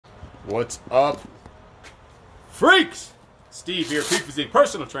What's up, freaks? Steve here, Physique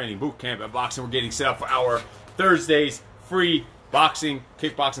Personal Training Boot Camp at Boxing. We're getting set up for our Thursdays free boxing,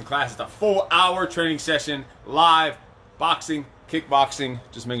 kickboxing class. It's a full hour training session, live boxing, kickboxing.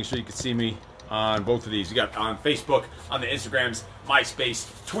 Just making sure you can see me on both of these. You got on Facebook, on the Instagrams, MySpace,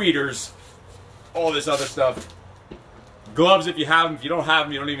 Tweeters, all this other stuff. Gloves if you have them. If you don't have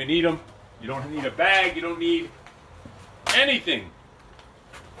them, you don't even need them. You don't need a bag. You don't need anything.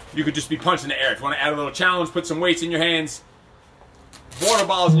 You could just be punching the air. If you want to add a little challenge, put some weights in your hands, water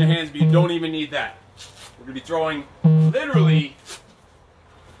bottles in your hands, but you don't even need that. We're going to be throwing literally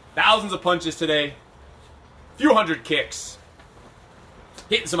thousands of punches today, a few hundred kicks,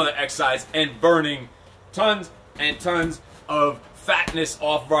 hitting some other exercise, and burning tons and tons of fatness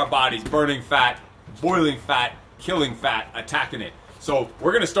off of our bodies. Burning fat, boiling fat, killing fat, attacking it. So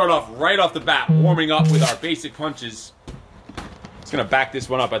we're going to start off right off the bat, warming up with our basic punches. It's going to back this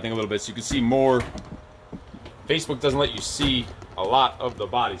one up, I think, a little bit so you can see more. Facebook doesn't let you see a lot of the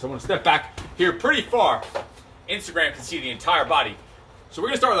body. So I'm going to step back here pretty far. Instagram can see the entire body. So we're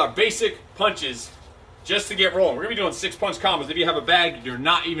going to start with our basic punches just to get rolling. We're going to be doing 6-punch combos. If you have a bag, you're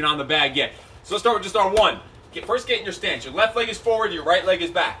not even on the bag yet. So let's start with just our one. First, get in your stance. Your left leg is forward, your right leg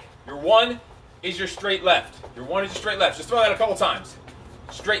is back. Your one is your straight left. Your one is your straight left. Just throw that a couple times.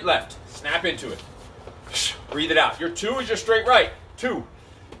 Straight left. Snap into it. Breathe it out. Your two is your straight right. Two.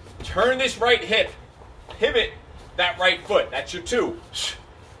 Turn this right hip. Pivot that right foot. That's your two.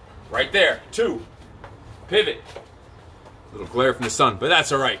 Right there. Two. Pivot. A little glare from the sun, but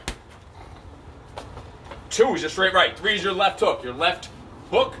that's all right. Two is your straight right. Three is your left hook. Your left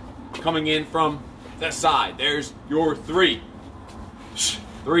hook coming in from the side. There's your three.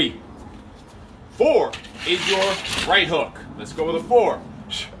 Three. Four is your right hook. Let's go with a four.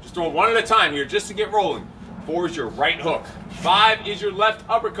 Just throwing one at a time here just to get rolling. Four is your right hook. Five is your left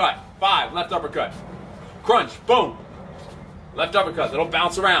uppercut. Five, left uppercut. Crunch, boom. Left uppercut, little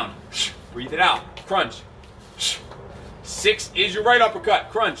bounce around. Breathe it out, crunch. Six is your right uppercut.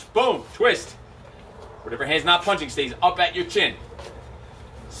 Crunch, boom, twist. Whatever hand's not punching stays up at your chin.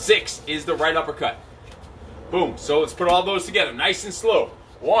 Six is the right uppercut. Boom, so let's put all those together, nice and slow.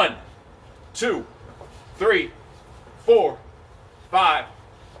 1, 2, 3, 4, 5,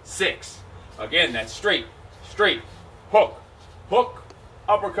 6. Again, that's straight, straight, hook, hook,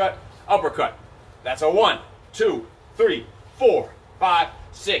 uppercut, uppercut. That's a 1, 2, 3, 4, 5,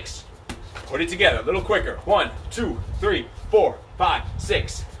 6. Put it together a little quicker. 1, 2, 3, 4, 5,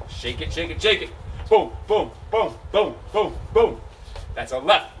 6. Shake it, shake it, shake it. Boom, boom, boom, boom, boom, boom. That's a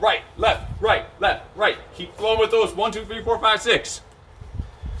left, right, left, right, left, right. Keep flowing with those. 1, 2, 3, 4, 5, 6.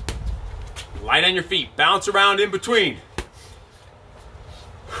 Light on your feet. Bounce around in between.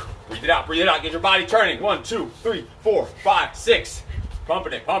 Breathe it out, breathe it out. Get your body turning. 1, 2, 3, 4, 5, 6.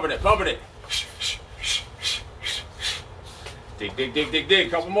 Pumping it, pumping it, pumping it. Dig, dig, dig, dig, dig.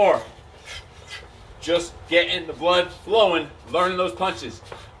 Couple more. Just getting the blood flowing, learning those punches,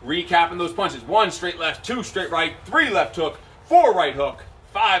 recapping those punches. 1 straight left, 2 straight right, 3 left hook, 4 right hook,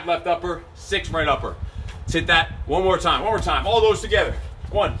 5 left upper, 6 right upper. Let's hit that one more time, all those together.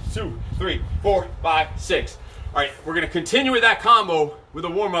 1, 2, 3, 4, 5, 6. All right, we're gonna continue with that combo with a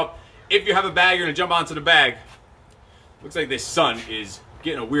warm-up. If you have a bag, you're gonna jump onto the bag. Looks like this sun is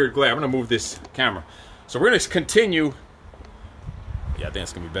getting a weird glare. I'm gonna move this camera. So we're gonna continue. Yeah, I think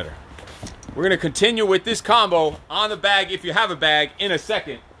it's gonna be better. We're gonna continue with this combo on the bag if you have a bag in a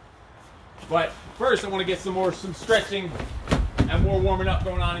second. But first I wanna get some stretching and more warming up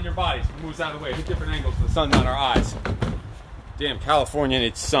going on in your body. So move this out of the way, hit different angles so the sun's on our eyes. Damn California and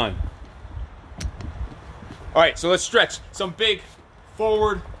its sun. All right, so let's stretch. Some big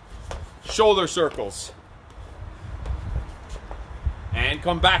forward shoulder circles. And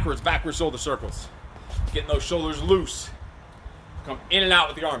come backwards, backward shoulder circles. Getting those shoulders loose. Come in and out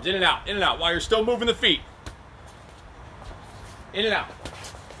with the arms, in and out, while you're still moving the feet. In and out.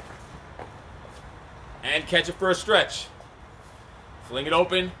 And catch it for a stretch. Fling it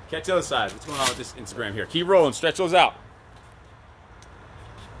open, catch the other side. What's going on with this Instagram here? Keep rolling, stretch those out.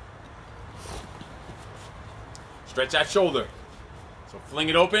 Stretch that shoulder. So fling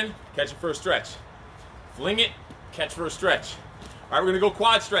it open, catch it for a stretch. Fling it, catch for a stretch. All right, we're gonna go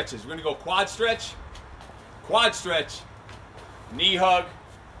quad stretches. We're gonna go quad stretch, knee hug,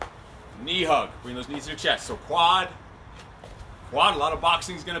 knee hug. Bring those knees to your chest. So quad, a lot of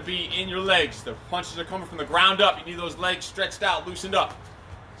boxing is gonna be in your legs. The punches are coming from the ground up. You need those legs stretched out, loosened up.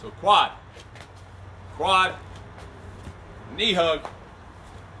 So quad, knee hug,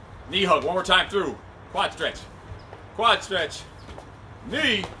 one more time through. Quad stretch,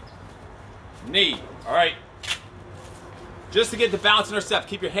 knee. All right. just to get the bounce in our steps.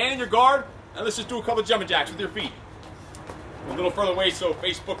 Keep your hand in your guard, and let's just do a couple jumping jacks with your feet. A little further away so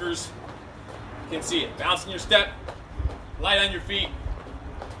Facebookers can see it. Bouncing your step, light on your feet,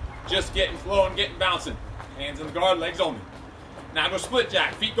 just getting flowing, getting bouncing. Hands in the guard, legs only. Now go split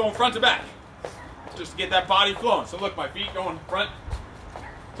jack, feet going front to back, just to get that body flowing. So look, my feet going front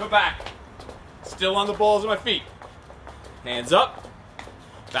to back, still on the balls of my feet. Hands up,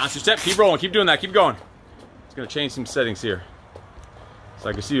 bounce your step, keep rolling, keep doing that, keep going. It's gonna change some settings here so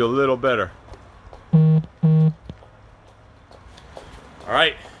I can see you a little better. All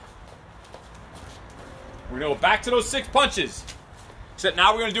right, we're gonna go back to those 6 punches. Except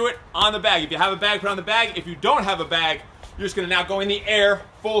now we're gonna do it on the bag. If you have a bag, put it on the bag. If you don't have a bag, you're just gonna now go in the air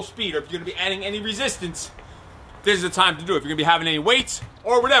full speed. Or if you're gonna be adding any resistance, this is the time to do it. If you're gonna be having any weights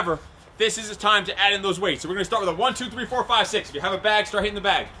or whatever, this is the time to add in those weights. So we're gonna start with a 1, 2, 3, 4, 5, 6. If you have a bag, start hitting the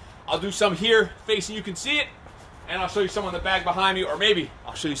bag. I'll do some here facing you can see it, and I'll show you some on the bag behind me, or maybe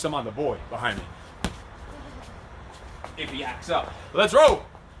I'll show you some on the boy behind me. If he acts up. Let's roll.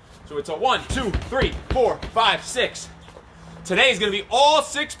 So it's a 1, 2, 3, 4, 5, 6. Today is going to be all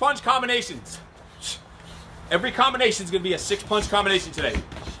 6 punch combinations. Every combination is going to be a 6 punch combination today.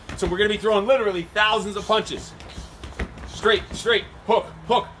 So we're going to be throwing literally thousands of punches. Straight, straight, hook,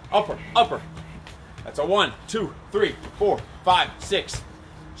 hook, upper, upper. That's a 1, 2, 3, 4, 5, 6.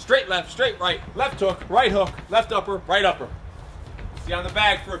 Straight left, straight right, left hook, right hook, left upper, right upper. See on the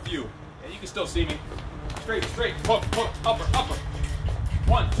bag for a few. Yeah, you can still see me. Straight, straight, hook, hook, upper, upper.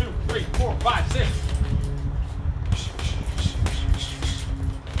 1, 2, 3, 4, 5, 6.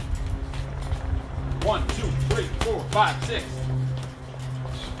 1, 2, 3, 4, 5, 6.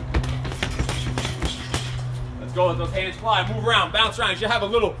 Let's go. Let those hands fly. Move around, bounce around. You should have a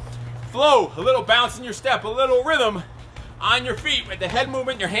little flow, a little bounce in your step, a little rhythm on your feet with the head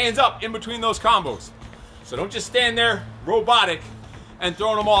movement, your hands up in between those combos. So don't just stand there robotic and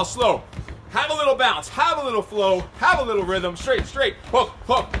throwing them all slow. Have a little bounce, have a little flow, have a little rhythm. Straight, straight, hook,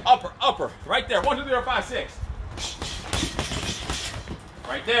 hook, upper, upper. Right there. 1, 2, 3, 4, 5, 6.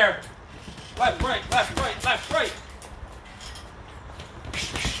 Right there. Left, right, left, right, left, right.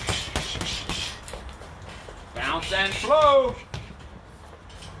 Bounce and flow.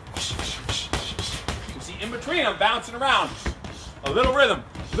 You see, in between, I'm bouncing around. A little rhythm,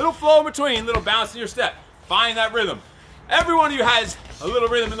 little flow in between, little bounce in your step. Find that rhythm. Every one of you has a little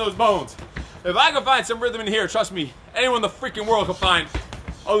rhythm in those bones. If I can find some rhythm in here, trust me, anyone in the freaking world can find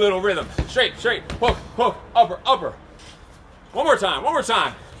a little rhythm. Straight, straight, hook, hook, upper, upper. One more time, one more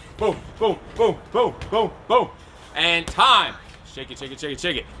time. Boom, boom, boom, boom, boom, boom. And time. Shake it, shake it, shake it,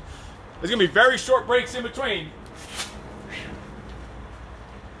 shake it. There's gonna be very short breaks in between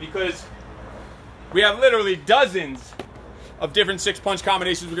because we have literally dozens of different 6 punch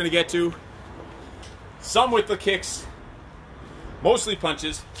combinations we're gonna get to. Some with the kicks, mostly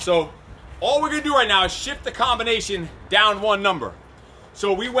punches. So all we're gonna do right now is shift the combination down 1 number.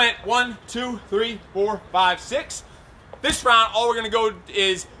 So we went 1, 2, 3, 4, 5, 6. This round, all we're gonna go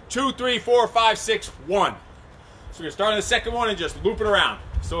is 2, 3, 4, 5, 6, 1. So we're gonna start on the second one and just loop it around.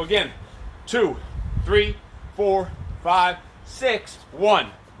 So again, 2, 3, 4, 5, 6,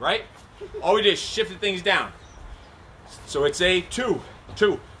 1, right? All we did is shifted things down. So it's a 2,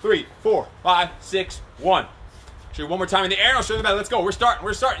 2, 3, 4, 5, 6, 1. Show you one more time in the air and I'll show you the back. Let's go. We're starting.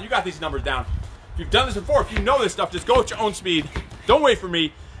 We're starting. You got these numbers down. If you've done this before, if you know this stuff, just go at your own speed. Don't wait for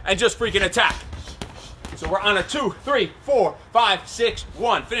me and just freaking attack. So we're on a 2, 3, 4, 5, 6,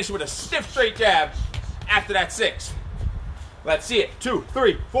 1. Finishing with a stiff straight jab after that 6. Let's see it. 2,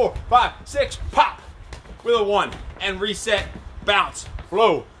 3, 4, 5, 6. Pop with a 1 and reset. Bounce,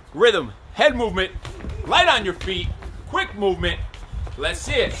 flow, rhythm, head movement, light on your feet, quick movement. Let's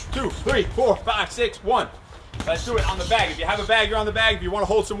see it. 2, 3, 4, 5, 6, 1. Let's do it on the bag. If you have a bag, you're on the bag. If you want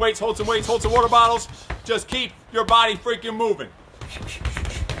to hold some weights, hold some weights, hold some water bottles. Just keep your body freaking moving.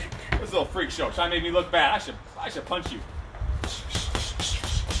 This is a little freak show. Trying to make me look bad. I should punch you.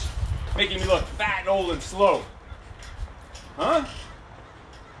 Making me look fat and old and slow. Huh?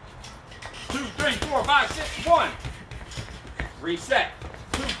 2, 3, 4, 5, 6, 1. Reset.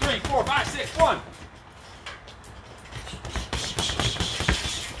 2, 3, 4, 5, 6, 1.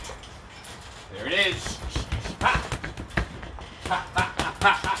 There it is. Ha! Ha, ha, ha,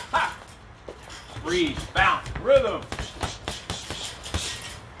 ha, ha, ha. Breathe, bounce, rhythm.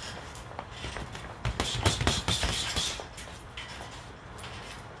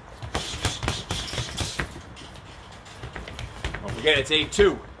 Don't forget it's a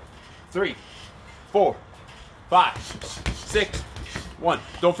 2, 3, 4, 5, 6, 1.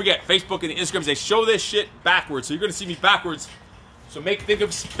 Don't forget, Facebook and Instagram, they show this shit backwards, so you're gonna see me backwards. So think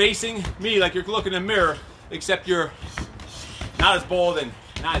of facing me like you're looking in a mirror, except you're not as bold and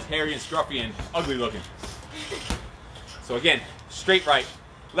not as hairy and scruffy and ugly looking. So again, straight right,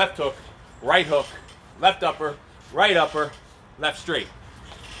 left hook, left upper, right upper, left straight.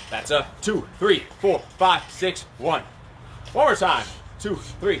 That's a 2, 3, 4, 5, 6, 1. One more time. 2,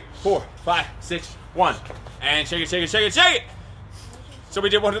 3, 4, 5, 6, 1. And shake it, shake it, shake it, shake it. So we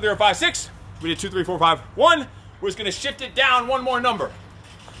did 1, 2, 3, 4, 5, 6. We did 2, 3, 4, 5, 1. We're just gonna shift it down one more number.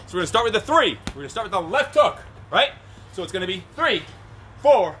 So we're gonna start with the 3. We're gonna start with the left hook, right? So it's gonna be 3,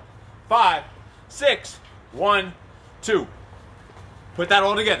 4, 5, 6, 1, 2. Put that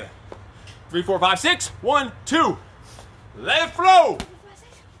all together. 3, 4, 5, 6, 1, 2. Let it flow.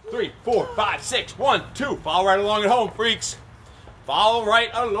 3, 4, 5, 6, 1, 2. Follow right along at home, freaks. Follow right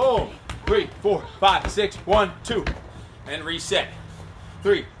along. 3, 4, 5, 6, 1, 2. And reset.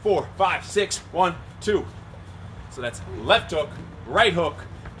 3, 4, 5, 6, 1, 2. So that's left hook,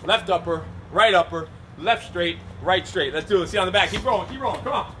 left upper, left straight, right straight. Let's do it. Let's see on the back. Keep rolling,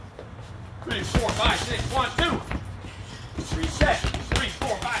 come on. 3, 4, 5, 6, 1, 2. Reset. 3,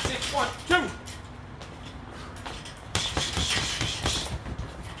 4, 5, 6, 1, 2.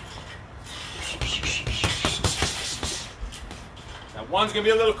 Now one's gonna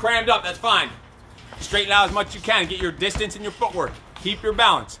be a little crammed up, that's fine. Straighten out as much as you can. Get your distance in your footwork. Keep your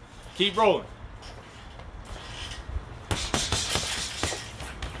balance. Keep rolling.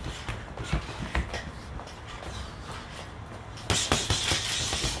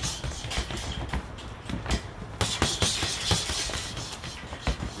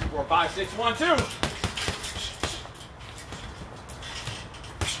 Four, 5, 6, 1, 2.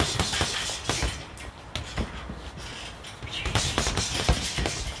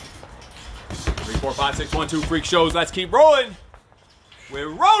 3, 4, 5, 6, 1, 2. Freak shows. Let's keep rolling. We're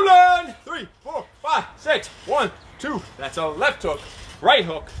rolling. 3, 4, 5, 6, 1, 2. That's a left hook,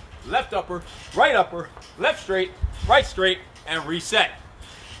 left upper, left straight, right straight, and reset.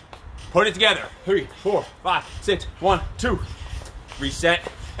 Put it together. 3, 4, 5, 6, 1, 2. Reset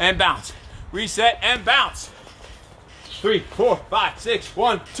and bounce. Reset and bounce. 3, 4, 5, 6,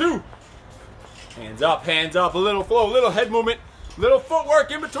 1, 2. Hands up, a little flow, a little head movement, little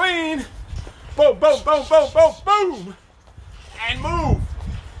footwork in between. Boom, boom, boom, boom, boom, boom. And move.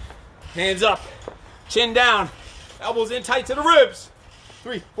 Hands up, chin down, elbows in tight to the ribs.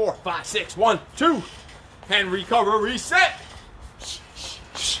 3, 4, 5, 6, 1, 2. And recover, reset.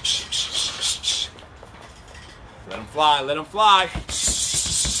 Let them fly, let them fly.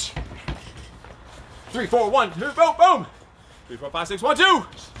 3, 4, 1, 2, boom, boom. 3, 4, 5, 6, 1, 2.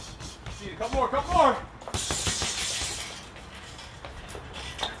 See, a couple more, couple more.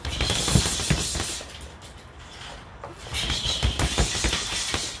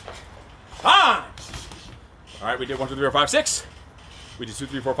 Time. All right, we did 1, 2, 3, 4, 5, 6. We did 2,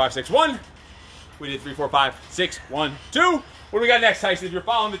 3, 4, 5, 6, 1. We did 3, 4, 5, 6, 1, 2. What do we got next, Tyson, if you're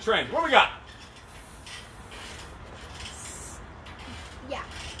following the trend? What do we got? Yeah.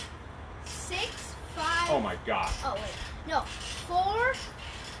 6, 5. Oh my God. Oh wait. No. 4,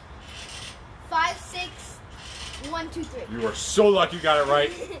 5, 6, 1, 2, 3. You were so lucky you got it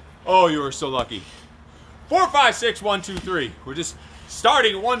right. Oh, you were so lucky. 4, 5, 6, 1, 2, 3. We're just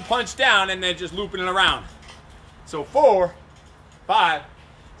starting one punch down and then just looping it around. So 4, 5,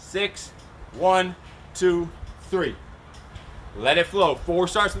 6, 1, 2, 3. Let it flow. 4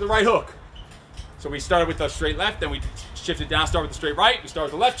 starts with the right hook. So we started with the straight left, then we shifted down, start with the straight right. We start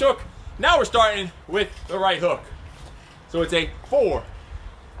with the left hook. Now we're starting with the right hook. So it's a 4,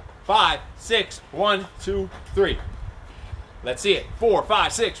 5, 6, 1, 2, 3. Let's see it. 4,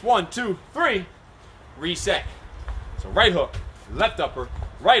 5, 6, 1, 2, 3. Reset. So right hook, left upper,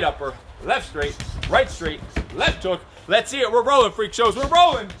 left straight, right straight, left hook. Let's see it. We're rolling, freak shows. We're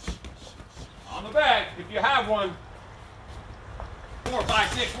rolling. On the bag, if you have one. 4,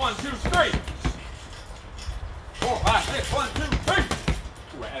 5, 6, 1, 2, 3. 4, 5, 6, 1, 2, 3.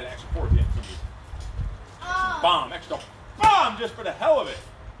 Ooh, I added extra 4 at the end. Bomb, extra bomb, just for the hell of it.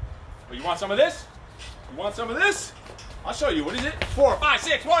 Oh, you want some of this? You want some of this? I'll show you. What is it? 4, 5,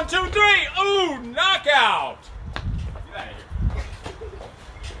 6, 1, 2, 3. Ooh, knockout. Get out of here.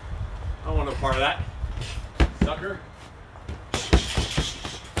 I don't want no part of that. Sucker.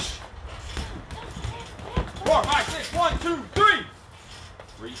 4, 5, 6, 1, 2, 3.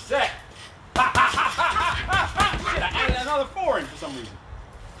 Reset. Ha ha ha ha ha ha ha. Shit, I added another 4 in for some reason.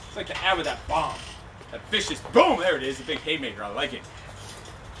 It's like the ad with that bomb. That vicious boom. There it is, the big haymaker. I like it.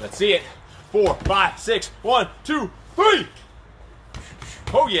 Let's see it. 4, 5, 6, 1, 2, 3.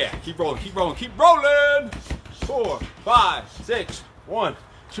 Oh yeah. Keep rolling, keep rolling, keep rolling. 4, 5, 6, 1,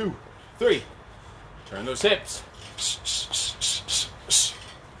 2, 3. Turn those hips.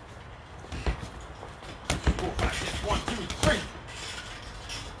 4, 5, 6, 1, 2, 3.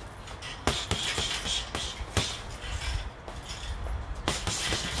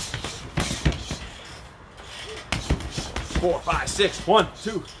 4, 5, 6. 1,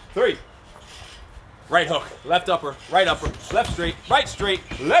 2, 3. Right hook, left upper, left straight, right straight,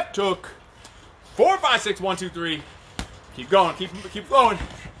 left hook. 4, 5, 6. 1, 2, 3. Keep going, keep flowing.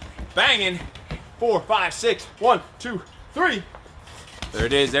 Banging. 4, 5, 6. 1, 2, 3. There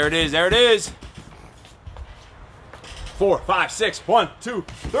it is, there it is, there it is. 4, 5, 6. 1, 2,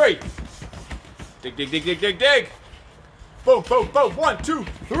 3. Dig, dig, dig, dig, dig, dig. Boom, boom, boom. 1, 2,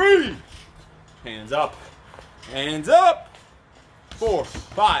 3. Hands up. Hands up. 4,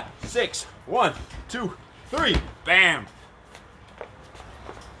 5, 6. 1, 2, 3. Bam.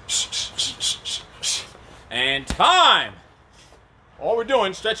 And time. All we're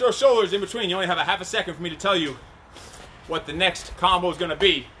doing, stretch those shoulders in between. You only have a half a second for me to tell you what the next combo is going to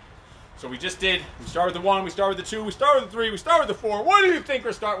be. So we just did, we start with the 1, we start with the 2, we start with the 3, we start with the 4. What do you think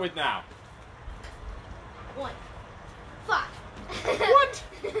we'll start with now? 1, 5. What?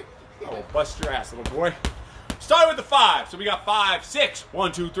 Oh, bust your ass, little boy. Start with the 5. So we got 5, 6.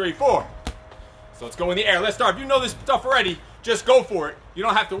 1, 2, 3, 4. So let's go in the air. Let's start. If you know this stuff already, just go for it. You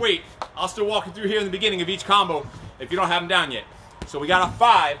don't have to wait. I'll still walk you through here in the beginning of each combo if you don't have them down yet. So we got a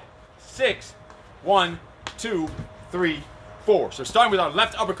 5, 6, 1, 2, 3, 4. So starting with our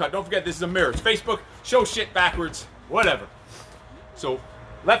left uppercut. Don't forget this is a mirror. It's Facebook. Show shit backwards. Whatever. So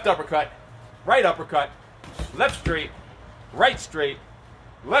left uppercut, left straight, right straight,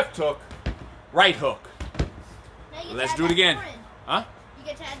 left hook, right hook. Let's do it again. Huh? You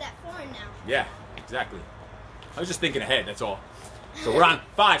get to add that 4 in now. Yeah, exactly. I was just thinking ahead, that's all. So we're on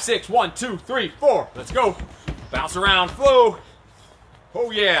 5, 6, 1, 2, 3, 4. Let's go. Bounce around, flow.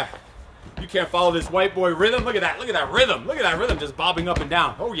 Oh yeah. You can't follow this white boy rhythm. Look at that. Look at that rhythm. Look at that rhythm just bobbing up and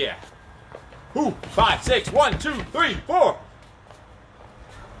down. Oh yeah. Ooh, 5, 6, 1, 2, 3, 4.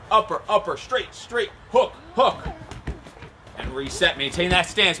 Upper, upper, straight, straight, hook, hook. And reset. Maintain that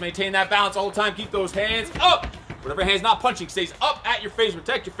stance. Maintain that balance all the time. Keep those hands up. Whatever hand's not punching stays up at your face.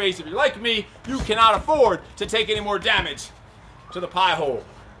 Protect your face. If you're like me, you cannot afford to take any more damage to the pie hole.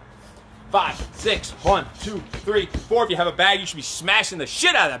 5, 6, 1, 2, 3, 4. If you have a bag, you should be smashing the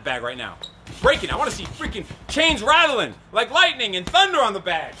shit out of that bag right now. Breaking. I want to see freaking chains rattling like lightning and thunder on the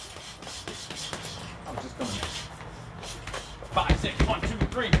bag. I'm just coming in. 5, 6, 1, 2,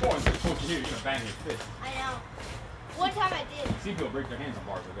 3, 4. You're supposed to hear you're gonna bang your fist. I know. One time I did. See people break their hands on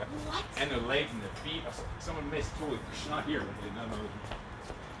bars like that. What? And their legs and their feet. Someone missed totally. She's not here. No.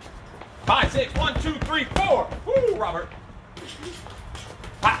 5, 6, 1, 2, 3, 4. Woo, Robert.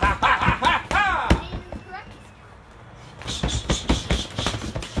 Ha ha ha ha ha ha.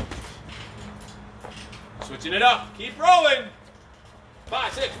 Switching it up. Keep rolling.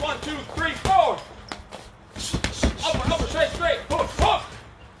 5, 6, 1, 2, 3, 4. Upper, straight, straight. Hook, hook.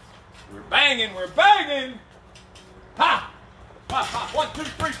 We're banging, we're banging. Ha! Ha, ha. 1, 2,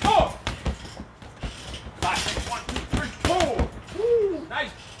 3, 4. 5, 6, 1, 2, 3, 4. Woo,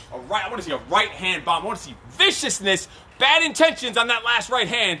 nice. All right, I want to see a right hand bomb. I want to see viciousness, bad intentions on that last right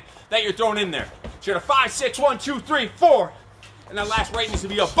hand that you're throwing in there. So you're at a 5, 6, 1, 2, 3, 4. And that last right needs to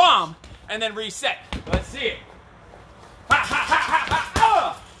be a bomb and then reset. Let's see it. Ha, ha, ha, ha,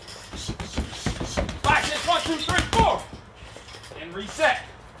 ha, 5, 6, 1, 2, 3, 4. And reset.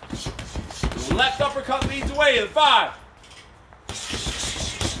 Left uppercut leads away to the 5.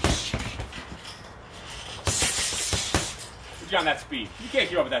 Put you on that speed. You can't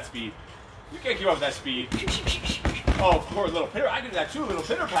keep up with that speed. You can't keep up with that speed. Oh, of course, little pitter. I can do that too, little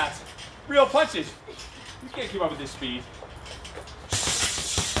pitter pats. Real punches. You can't keep up with this speed.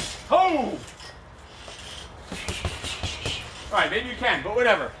 Oh! Alright, maybe you can, but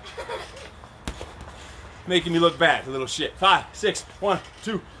whatever. Making me look bad, a little shit. 5, 6, 1,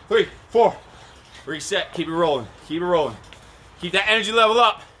 2, 3, 4. Reset. Keep it rolling. Keep it rolling. Keep that energy level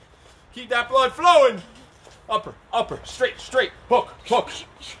up. Keep that blood flowing. Upper, upper, straight, straight. Hook, hook.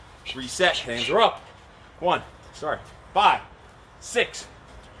 Reset. Hands are up. 5, 6,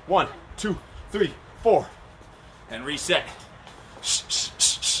 1, 2, 3, 4. And reset. So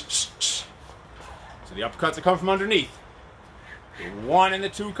the uppercuts are coming from underneath. The 1 and the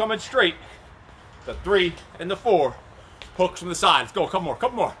 2 coming straight. The 3 and the 4. Hooks from the side. Let's go. Couple more.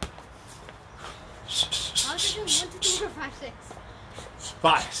 Couple more. How was I doing? 1, 2, 3, 4, 5, 6.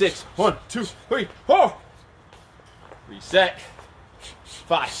 5, 6, 1, 2, 3, 4. Reset.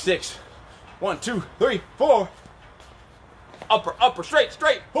 5, 6, 1, 2, 3, 4. Upper, upper, straight,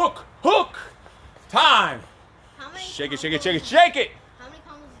 straight. Hook, hook. Time. How many Shake it, shake it, shake it, shake it. How many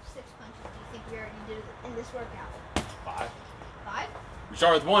combos of 6 punches do you think we already did in this workout? 5. 5? We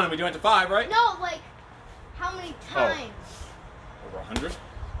started with 1 and we went to 5, right? No, like, how many times? Over 100.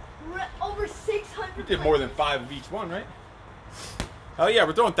 Over 600. We did more than 5 of each one, right? Hell yeah,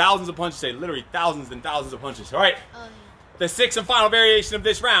 we're throwing thousands of punches today. Literally thousands and thousands of punches. All right. the sixth and final variation of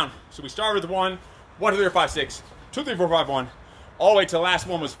this round. So we start with 1, 1, 2, 3, 4, 5, 6, 2, 3, 4, 5, 1, all the way to the last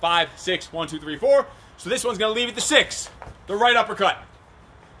one was 5, 6, 1, 2, 3, 4. So this one's gonna leave at the 6, the right uppercut.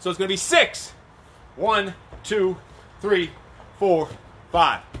 So it's gonna be 6, 1, 2, 3, 4,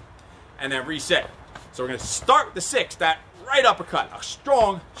 5, and then reset. So we're gonna start with the 6, that right uppercut, a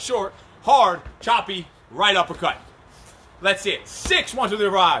strong, short, hard, choppy right uppercut. Let's see it. 6, 1, 2,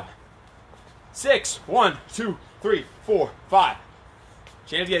 3, 5. 6, 1, 2, 3, 4, 5.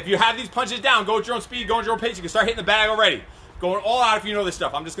 Chance again. If you have these punches down, go at your own speed, go at your own pace. You can start hitting the bag already. Going all out if you know this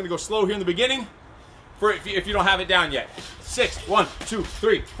stuff. I'm just going to go slow here in the beginning for if you don't have it down yet. 6, 1, 2,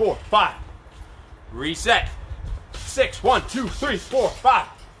 3, 4, 5. Reset. 6, 1, 2, 3, 4, 5.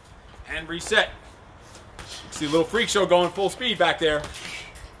 And reset. See a little freak show going full speed back there.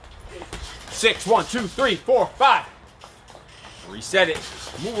 6, 1, 2, 3, 4, 5. Reset it.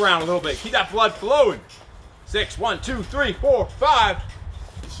 Move around a little bit. Keep that blood flowing. 6, 1, 2, 3, 4, 5.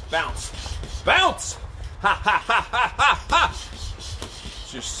 Bounce. Bounce. Ha, ha, ha, ha, ha, ha.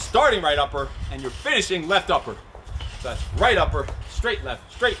 So you're starting right upper and you're finishing left upper. So that's right upper, straight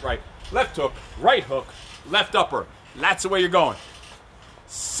left, straight right, left hook, right hook, left upper. That's the way you're going.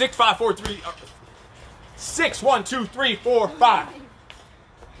 6, 5, 4, 3, 6, 1, 2, 3, 4, 5.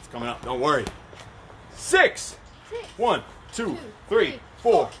 It's coming up, don't worry. 6, 1, 2, 3,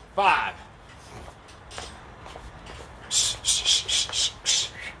 4, 5.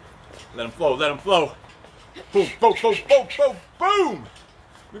 Let them flow, let them flow. Boom, boom, boom, boom, boom, boom.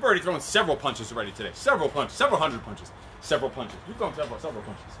 We've already thrown several punches already today. Several punches, several hundred punches. Several punches. We've thrown several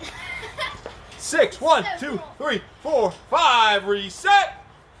punches. 6, 1, 2, 3, 4, 5. Reset.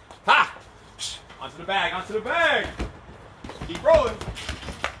 Ha! Onto the bag, onto the bag. Keep rolling.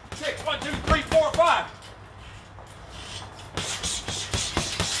 6, 1, 2, 3, 4, 5.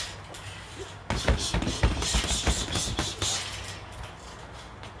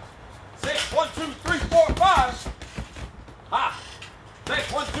 One, two, three, four, five. Ha!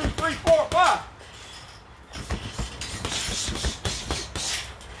 6, 1, 2, 3, 4, 5.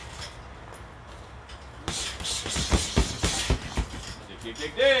 Dig, dig,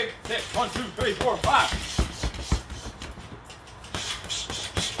 dig, dig. 6, 1, 2, 3, 4, 5.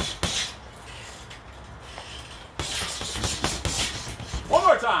 One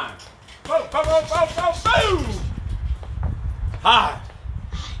more time. Boom, boom, boom, boom, boom, boom. Ha!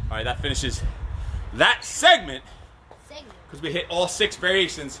 All right, that finishes that segment because we hit all 6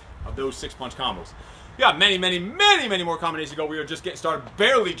 variations of those 6-punch combos. We got many, many, many, many more combinations to go. We are just getting started,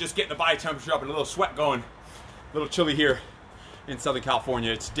 barely just getting the body temperature up and a little sweat going. A little chilly here in Southern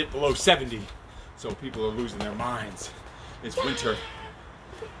California. It's dipped below 70, so people are losing their minds. It's winter.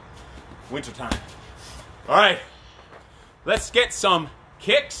 Winter time. All right, let's get some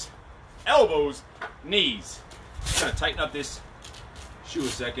kicks, elbows, knees. I'm gonna tighten up this shoe a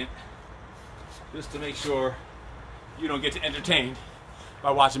second, just to make sure you don't get entertained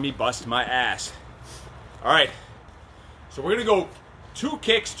by watching me bust my ass. All right, so we're gonna go 2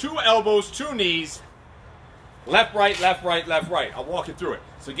 kicks, 2 elbows, 2 knees, left, right, left, right, left, right. I'll walk you through it.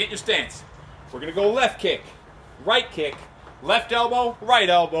 So get your stance. We're gonna go left kick, left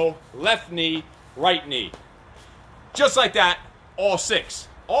elbow, left knee, right knee. Just like that, all 6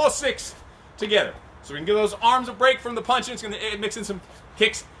 together. So we can give those arms a break from the punching. It's gonna mix in some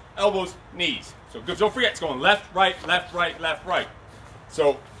kicks, elbows, knees. So don't forget, it's going left, right, left, right, left, right.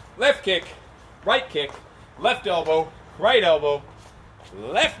 So left kick, left elbow,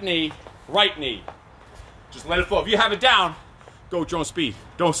 left knee, right knee. Just let it flow. If you have it down, go at your own speed.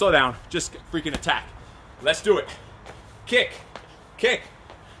 Don't slow down, just freaking attack. Let's do it. Kick,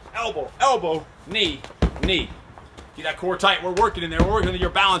 elbow, knee. Keep that core tight. We're working in there. We're working on your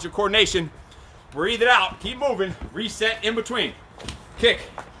balance, your coordination. Breathe it out. Keep moving. Reset in between. Kick,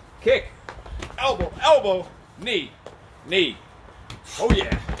 elbow, knee. Oh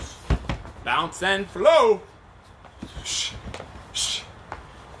yeah. Bounce and flow.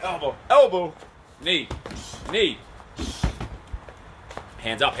 Elbow, knee.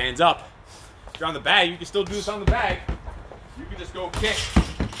 Hands up. If you're on the bag, you can still do this on the bag. You can just go kick,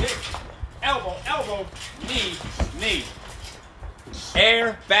 elbow, knee.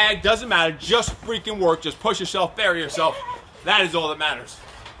 Air, bag, doesn't matter. Just freaking work. Just push yourself, bury yourself. That is all that matters.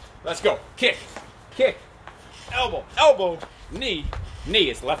 Let's go. Kick, elbow, knee.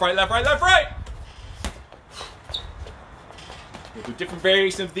 It's left, right. We'll do different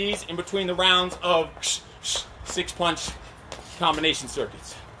variations of these in between the rounds of 6-punch combination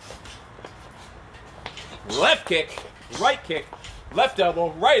circuits. Left kick, left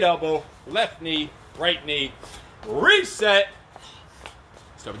elbow, left knee, right knee. Reset.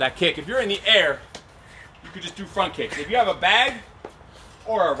 Start with that kick. If you're in the air, you you could just do front kicks. If you have a bag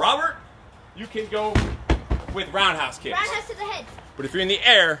or a Robert, you can go with roundhouse kicks. Roundhouse to the head. But if you're in the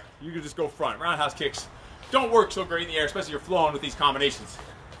air, you can just go front. Roundhouse kicks don't work so great in the air, especially if you're flowing with these combinations.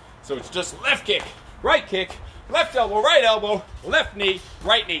 So it's just left kick, left elbow, left knee,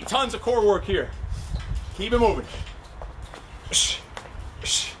 right knee. Tons of core work here. Keep it moving.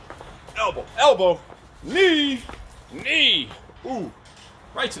 Elbow, elbow, knee, knee. Ooh,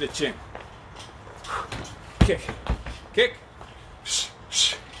 right to the chin. Kick, kick,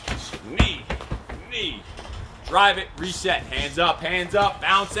 knee, knee. Drive it, reset. Hands up,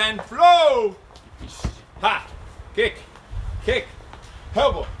 bounce and flow. Ha, kick, kick,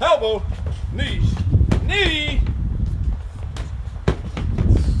 elbow, elbow, knee, knee.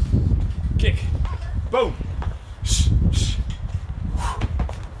 Kick, boom.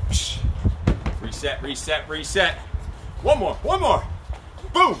 Reset, reset, reset. One more.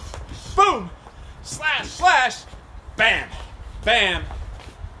 Boom, boom. Slash, slash. Bam, bam.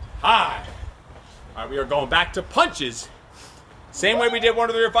 High. All right, we are going back to punches. Same way we did 1,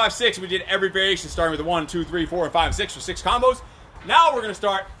 2, 3, 4, 5, 6. We did every variation starting with the 1, 2, 3, 4, and 5, and 6 for 6 combos. Now we're going to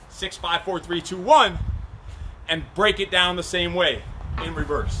start 6, 5, 4, 3, 2, 1 and break it down the same way in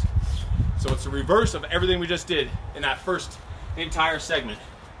reverse. So it's the reverse of everything we just did in that first entire segment.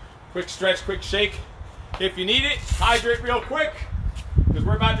 Quick stretch, quick shake. If you need it, hydrate real quick because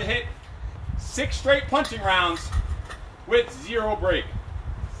we're about to hit 6 straight punching rounds with 0 break.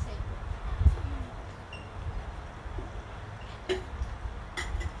 Are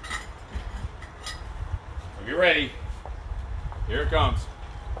you ready? Here it comes.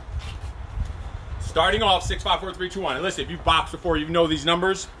 Starting off 6, 5, 4, 3, 2, 1. And listen, if you've boxed before, you know these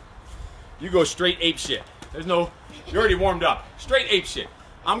numbers. You go straight ape shit. There's no, you're already warmed up. Straight ape shit.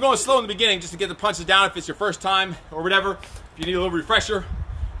 I'm going slow in the beginning just to get the punches down if it's your first time or whatever. If you need a little refresher,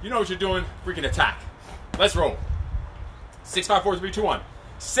 you know what you're doing. Freaking attack. Let's roll. 6, 5, 4, 3, 2, 1.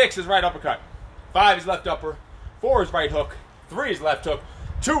 6 is right uppercut. 5 is left upper. 4 is right hook. 3 is left hook.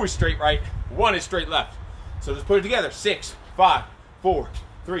 2 is straight right. 1 is straight left. So just put it together. 6, 5, 4,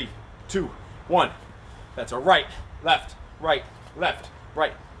 3, 2, 1. That's a right, left, right, left,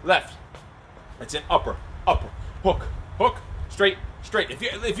 right, left. That's an upper, upper, hook, hook, straight, straight. If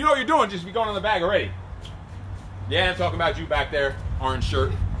you know what you're doing, just be going on the bag already. Yeah, I'm talking about you back there, orange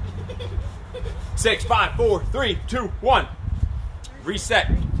shirt. 6, 5, 4, 3, 2, 1. Reset.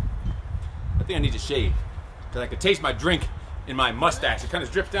 I think I need to shave because I can taste my drink in my mustache. It kind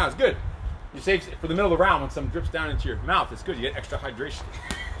of drips down. It's good. You save it for the middle of the round when something drips down into your mouth. It's good. You get extra hydration.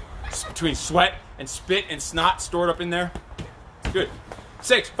 It's between sweat and spit and snot stored up in there. It's good.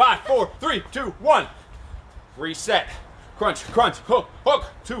 6, 5, 4, 3, 2, 1. Reset. Crunch, crunch, hook, hook,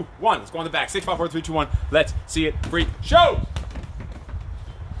 2, 1. Let's go on the back. 6, 5, 4, 3, 2, 1. Let's see it. Free show.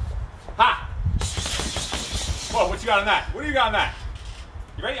 Ha. Whoa, what you got on that? What do you got on that?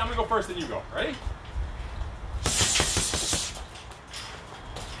 You ready? I'm going to go first, then you go. Ready?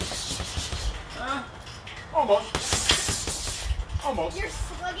 Almost. Almost. Your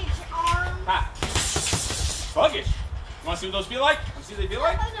sluggish arm. Ha. Sluggish. You want to see what those feel like? Want to see what they feel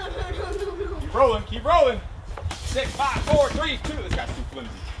like? No. Keep rolling, keep rolling. 6, 5, 4, 3, 2. This guy's too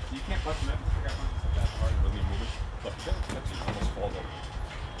flimsy. You can't bust him out. I got one that hard and really moving. Look, that just almost falls over.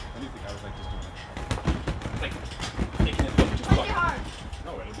 I didn't think I was like just doing it. Like, taking it, look, just Punch look. it hard.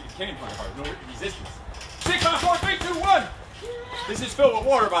 No, it can't punch hard. No resistance. 6, 5, 4, 3, 2, 1. This is filled with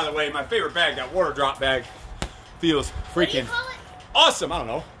water, by the way. My favorite bag, that water drop bag. Feels freaking What do you call it? awesome. I don't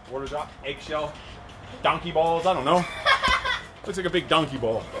know. Water drop, eggshell, donkey balls. I don't know. Looks like a big donkey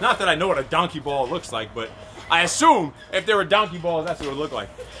ball. Not that I know what a donkey ball looks like, but I assume if there were donkey balls, that's what it would look like.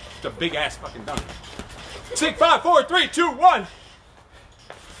 It's a big ass fucking donkey. 6, 5, 4, 3, 2, 1.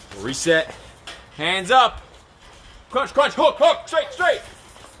 Reset. Hands up. Crunch, crunch, hook, hook, straight, straight.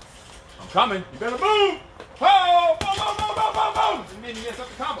 I'm coming. You better move. Oh, boom, boom, boom, boom, boom, boom. And then you mess up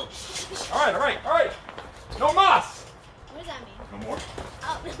the combo. All right, all right, all right. No mas. What does that mean? No more.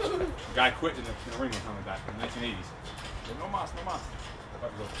 Oh. The guy quit in the ring or something like that in the 1980s. Said, no mas, no mas.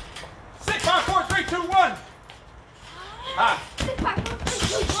 6, 5, 4, 3, 2, 1. Ah. 6, 5, 4, 3, 2,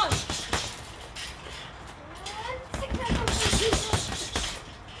 1. 6, 5, 4, 3, 2, 1.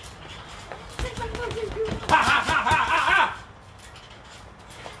 6, 5, 4, 3, 2, 1. Ha ha ha ha ha ha.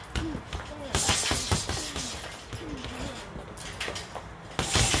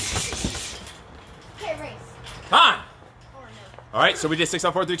 Okay, race. On. Or no. All right, so we did 6,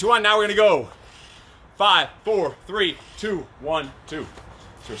 5, 4, 3, 2, 1. Now we're gonna go 5, 4, 3, 2, 1, 2.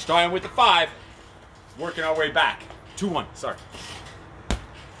 So we're starting with the 5, working our way back. 2, 1. Sorry.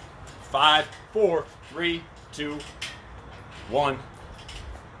 5, 4, 3, 2, 1.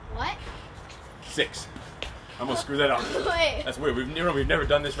 What? 6. I'm gonna screw that up. Wait. That's weird. We've never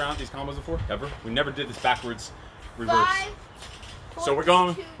done this round, these combos before, ever. We never did this backwards, reverse. 5, 4, So we're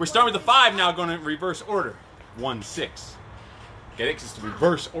 2, starting with the 5 now, going in reverse order. 1, 6. Get it? 'Cause it's the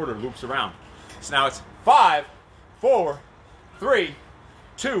reverse order loops around. So now it's 5, 4, 3,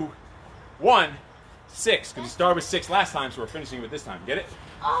 2, 1, 6. Because we started with 6 last time, so we're finishing with this time. Get it?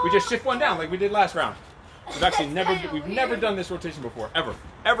 We just shift one down like we did last round. We've actually never done this rotation before, ever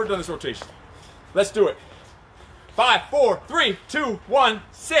done this rotation. Let's do it. 5, 4, 3, 2, 1,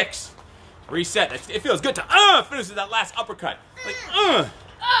 6. Reset. It feels good to finish with that last uppercut. Like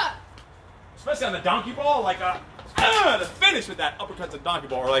especially on the donkey ball, like to finish with that uppercut to donkey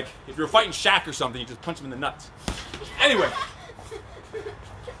ball, or like if you're fighting Shaq or something, you just punch him in the nuts. Anyway,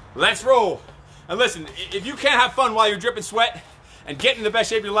 let's roll. And listen, if you can't have fun while you're dripping sweat and get in the best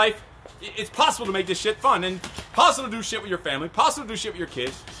shape of your life, it's possible to make this shit fun, and possible to do shit with your family, possible to do shit with your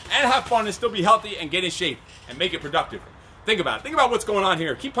kids, and have fun and still be healthy and get in shape and make it productive. Think about it. Think about what's going on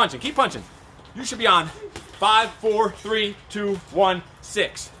here. Keep punching. Keep punching. You should be on 5, 4, 3, 2, 1,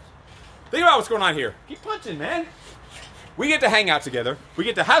 6. Think about what's going on here. Keep punching, man. We get to hang out together. We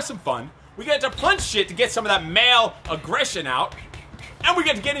get to have some fun. We get to punch shit to get some of that male aggression out. And we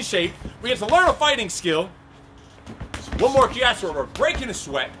get to get in shape. We get to learn a fighting skill. One more kiatsu where we're breaking a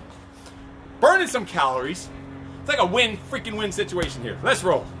sweat. Burning some calories. It's like a freaking win situation here. Let's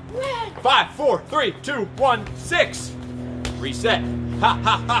roll. 5, 4, 3, 2, 1, 6. Reset. Ha,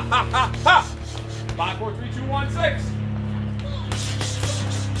 ha, ha, ha, ha, ha. 5, 4, 3, 2, 1, 6.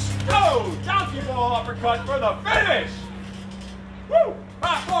 Go! Donkey ball uppercut for the finish! Woo!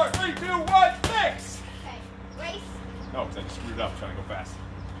 5, 4, 3, 2, 1, 6! Okay, race. No, because I just screwed it up trying to go fast.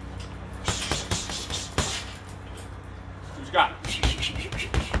 Who's got it?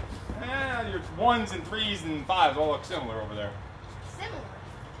 Your 1s and 3s and 5s all look similar over there. Similar.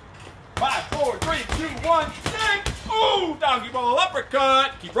 5, 4, 3, 2, 1, 6! Ooh! Donkey ball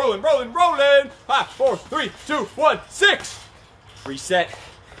uppercut! Keep rolling, rolling, rolling! 5, 4, 3, 2, 1, 6! Reset.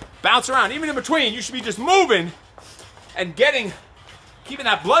 Bounce around. Even in between, you should be just moving and keeping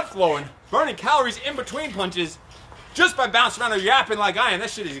that blood flowing, burning calories in between punches just by bouncing around or yapping like I am.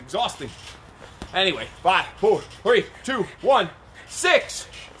 That shit is exhausting. Anyway, 5, 4, 3, 2, 1, 6.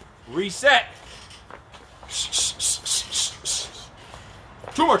 Reset.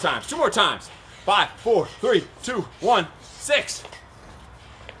 2 more times. 2 more times. 5, 4, 3, 2, 1, 6.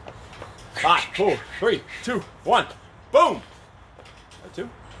 5, 4, 3, 2, 1. Boom. 2.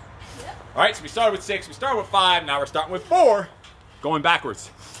 All right, so we started with 6, we started with 5, now we're starting with 4, going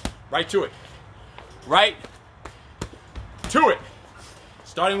backwards. Right to it. Right to it.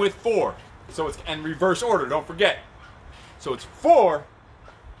 Starting with 4. So it's in reverse order, don't forget. So it's 4,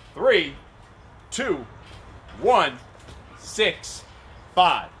 3, 2, 1, 6,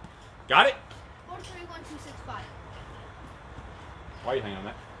 5. Got it? 4, 3, 1, 2, 6, 5. Why are you hanging on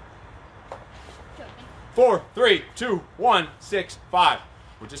that? Joking. 4, 3, 2, 1, 6, 5.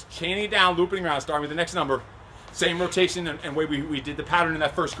 We're just chaining it down, looping around, starting with the next number. Same rotation and way we did the pattern in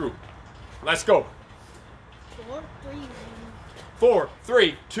that first group. Let's go. 4, 3, 4,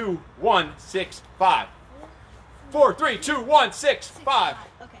 3, 2, 1, 6, 5. 4, 3, 2, 1, 6, 5.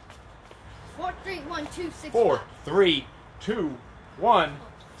 Okay. 4, 3, 1, 2, 6, 4, 5. 3, 2, 1,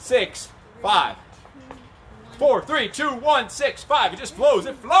 6, 5. 4, 3, 2, 1, 6, 5. It just flows.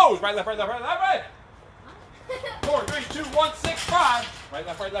 It flows. Right, left, right, left, right, left, right. 4, 3, 2, 1, 6, 5. Right,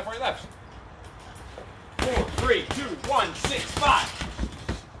 left, right, left, right, left. 4, 3, 2, 1, 6, 5.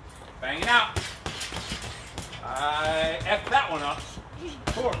 Bang it out. I F that one up.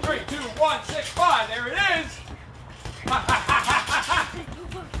 4, 3, 2, 1, 6, 5. There it is. Ha, ha, ha, ha, ha, ha.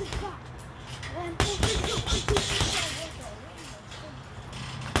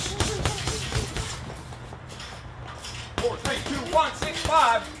 4, 3, 2, 1, 6,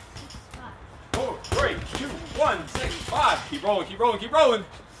 5. 4, 3, 2, 1, 6, 5. Keep rolling, keep rolling, keep rolling.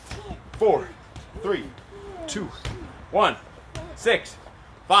 4, 3, 2, 1, 6,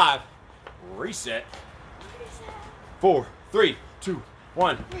 5. Reset. 4, 3, 2,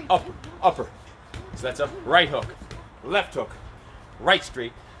 1. Upper, upper. So that's a right hook, left hook, right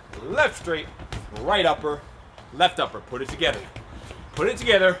straight, left straight, right upper, left upper. Put it together. Put it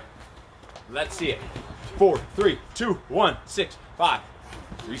together. Let's see it. 4, 3, 2, 1, 6, 5.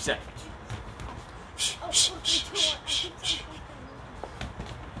 Reset.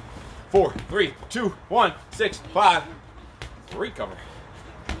 4, 3, 2, 1, 6, 5. Recover.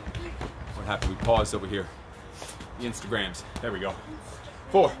 What happened? We paused over here. The Instagrams. There we go.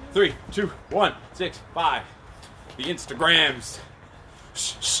 4, 3, 2, 1, 6, 5. The Instagrams.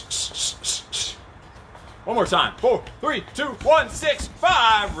 One more time. 4, 3, 2, 1, 6,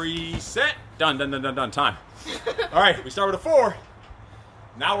 5. Reset. Done, done, done, done, done. Time. All right, we start with a 4.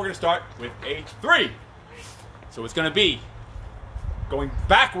 Now we're gonna start with a 3. So it's gonna be going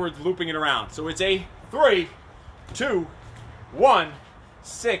backwards, looping it around. So it's a 3, 2, 1,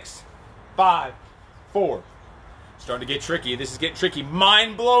 6, 5, 4. Starting to get tricky. This is getting tricky.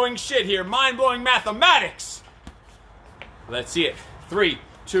 Mind-blowing shit here. Mind-blowing mathematics. Let's see it. 3,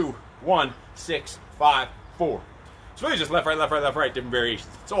 2, 1, 6, 5, 4. It's really just left, right, left, right, left, right. Different variations.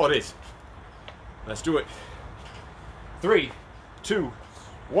 That's all it is. Let's do it. 3, 2,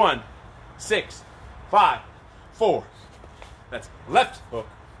 1, 6, 5, 4. That's left hook,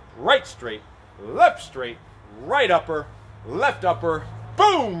 right straight, right upper, left upper,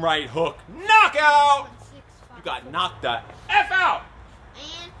 boom, right hook, knockout! You got knocked the F out!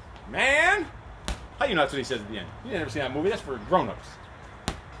 Man! How you know that's what he says at the end? You never seen that movie? That's for grown-ups.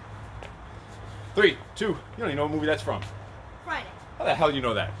 3, 2, you don't even know what movie that's from. Friday. How the hell you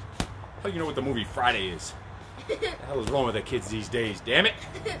know that? How do you know what the movie Friday is? What the hell is wrong with the kids these days, damn it?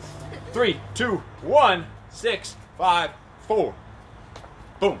 3, 2, 1, 6, 5, 4.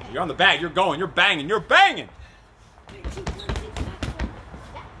 Boom, you're on the bag, you're going, you're banging, you're banging!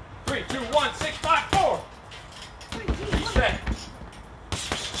 3, 2, 1, 6, 5, 4. Reset.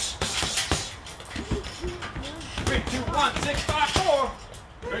 3, 2, 1, 6, 5, 4.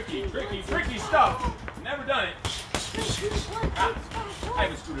 Tricky, tricky, tricky stuff. Never done it. Ah, I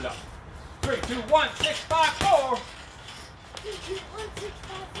haven't screwed it up. 3, 2, 1, 6, 5, 4.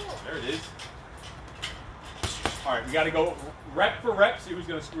 There it is. All right, we got to go rep for rep. See who's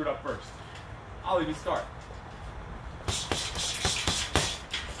going to screw it up first. I'll even start.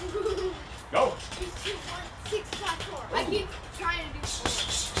 Go. 3, 2, 1, 6, 5, 4. I keep trying to do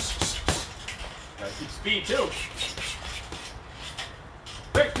 4. Gotta keep speed too.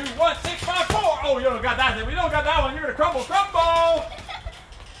 3, 2, 1, 6, 5, 4. Oh, you don't got that. We don't got that one. You're gonna crumble, crumble.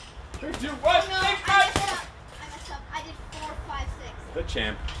 3, 2, 1, 6, 5, 4. I messed up. I did 4, 5, 6. The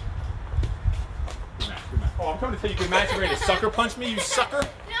champ. Oh, I'm coming to tell you, you can match ready to sucker punch me, you sucker. No,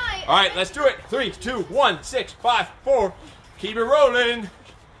 All right, let's do it. 3, 2, 1, 6, 5, 4. Keep it rolling.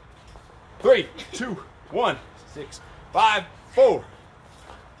 3, 2, 1, 6, 5, 4.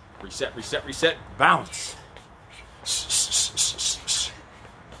 Reset, reset, reset. Bounce.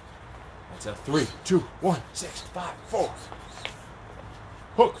 That's a 3, 2, 1, 6, 5, 4.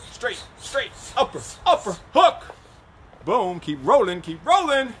 Hook, straight, straight, upper, upper, hook. Boom, keep rolling, keep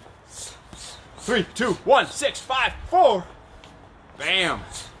rolling. 3, 2, 1, 6, 5, 4. Bam.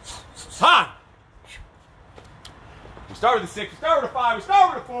 Ha! We start with a 6, we start with a 5, we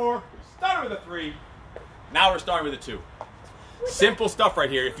start with a 4, we started with a 3. Now we're starting with a 2. Simple stuff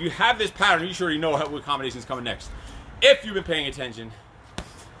right here. If you have this pattern, you should already know what combination is coming next. If you've been paying attention.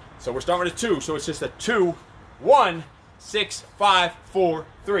 So we're starting with a 2. So it's just a 2, 1, 6, 5, 4,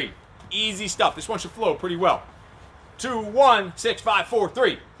 3. Easy stuff. This one should flow pretty well. 2, 1, 6, 5, 4,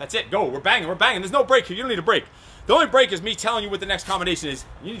 3. That's it. Go. We're banging. We're banging. There's no break here. You don't need a break. The only break is me telling you what the next combination is.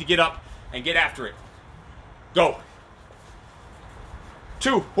 You need to get up and get after it. Go.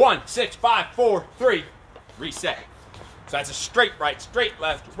 2, 1, 6, 5, 4, 3. Reset. So that's a straight right, straight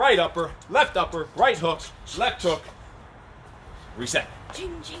left, right upper, right hook, left hook. Reset.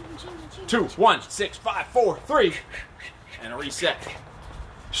 2, 1, 6, 5, 4, 3. And a reset.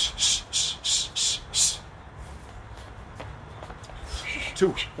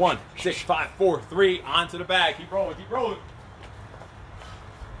 2, 1, 6, 5, 4, 3. Onto the bag. Keep rolling, keep rolling.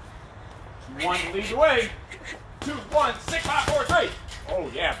 1 lead the way. 2, 1, 6, 5, 4, 3.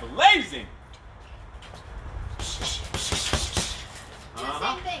 Oh yeah, blazing.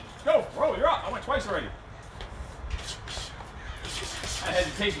 Same thing. Go, roll, you're up. I went twice already. That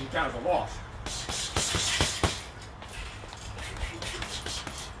hesitation counts as a loss.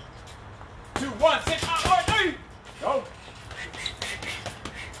 Two, 1, 6, 5, 4, 3. Go.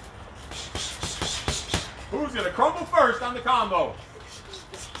 Who's gonna crumble first on the combo?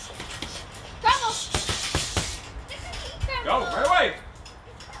 Crumble. Go, right away.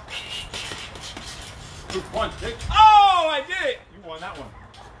 2, 1, 6. Oh, I did it. You won that one.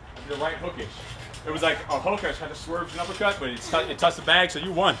 I did a right hookish. It was like a hook. I tried to swerve an uppercut, but it touched the bag, so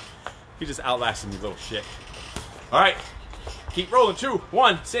you won. He just outlasted me, little shit. All right. Keep rolling. 2,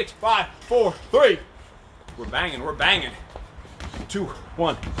 1, 6, 5, 4, 3. We're banging. We're banging. 2,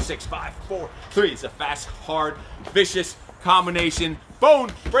 1, 6, 5, 4, 3. It's a fast, hard, vicious combination.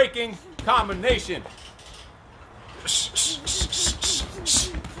 Bone-breaking combination.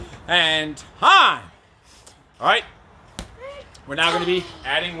 And time. All right. We're now going to be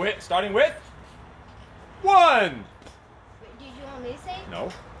adding with, starting with 1. Wait, did you want me to say?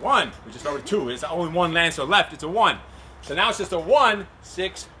 No, 1. We just started with 2. It's only 1 lancer left. It's a 1. So now it's just a 1,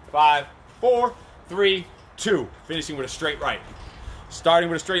 6, 5, 4, 3, 2. Finishing with a straight right. Starting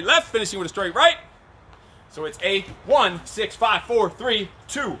with a straight left, finishing with a straight right. So it's a 1, 6, 5, 4, 3,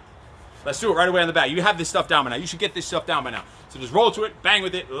 2. Let's do it right away on the bat. You have this stuff down by now. You should get this stuff down by now. So just roll to it, bang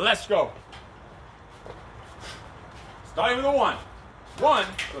with it, let's go. Starting with a 1. 1,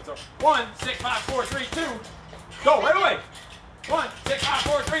 6, 5, 4, 3, 2. Go, right away. 1, 6, 5,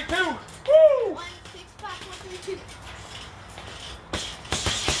 4, 3, 2. Woo! 1, 6, 5, 4, 3, 2.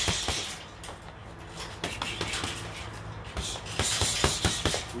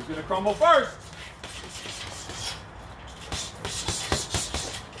 Who's gonna crumble first?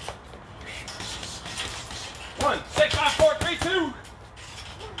 One, 6, 5, 4, 3, 2. 1,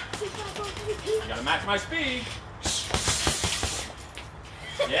 6, 5, 4, 3, 2. I gotta match my speed.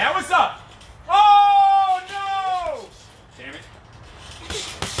 Yeah, what's up? Oh no! Damn it.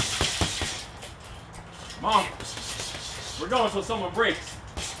 Come on. We're going until someone breaks.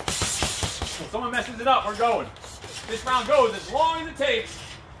 When someone messes it up, we're going. This round goes as long as it takes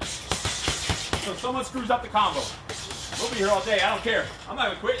until someone screws up the combo. We'll be here all day. I don't care. I'm not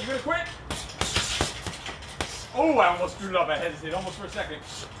gonna quit. You gonna quit? Oh, I almost screwed it up. I hesitated almost for a second.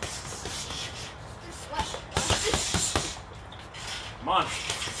 Come on.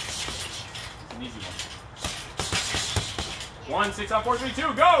 It's an easy one. 1, 6, 5, 4, 3,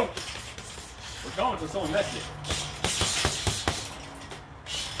 2, go! We're going until someone messed it.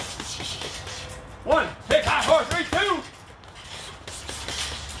 1, 6, 5, 4, 3, 2.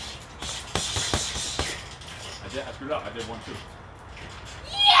 I screwed up. I did 1, 2.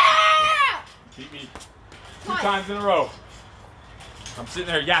 Yeah! Beat me 2 times in a row. I'm sitting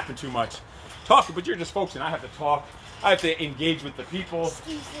there yapping too much. Talking, but you're just focusing. I have to talk. I have to engage with the people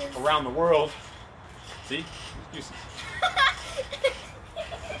Excuses. around the world. See? Excuses.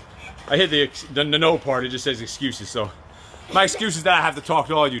 I hit the no part. It just says excuses. So my excuse is that I have to talk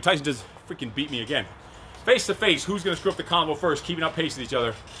to all of you. Tyson just freaking beat me again. Face to face, who's going to screw up the combo first, keeping up pace with each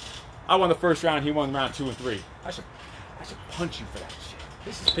other? I won the first round. He won round 2 and 3. I should punch you for that shit.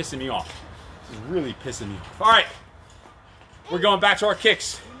 This is pissing me off. This is really pissing me off. All right. We're going back to our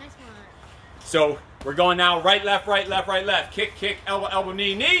kicks. Nice one. So we're going now right, left, right, left, right, left. Kick, kick, elbow, elbow,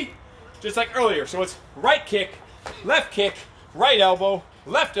 knee, knee. Just like earlier. So it's right kick, right elbow,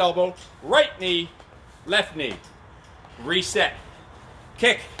 right knee, left knee. Reset.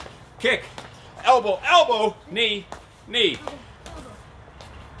 Kick, kick, elbow, elbow, knee, knee.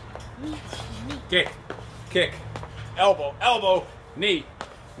 Kick, kick, elbow, elbow, knee,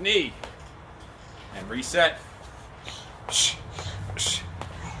 knee. And reset.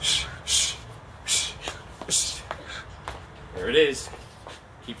 There it is.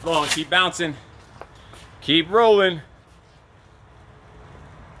 Keep flowing, keep bouncing, keep rolling.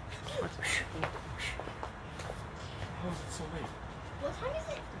 Oh, it's so late. What time is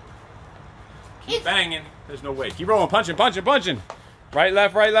it? Keep banging. There's no way. Keep rolling, punching, punching, punching. Right,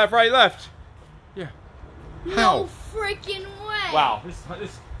 left, right, left, right, left. Yeah. How? No freaking way. Wow, this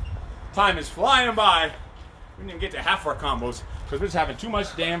time is flying by. We didn't even get to half our combos because we're just having too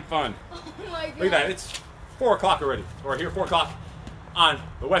much damn fun. Oh my god. Look at that. It's 4 o'clock already. We're here 4 o'clock on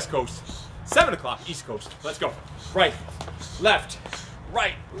the West Coast. 7 o'clock East Coast. Let's go. Right, left,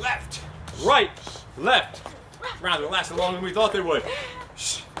 right, left, right, left. Rounds will last longer than we thought they would. That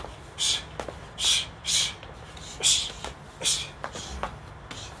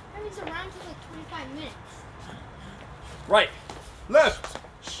means the round took like 25 minutes. Right, left.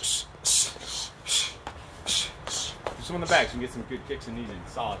 Do some in the back so you can get some good kicks and knees in.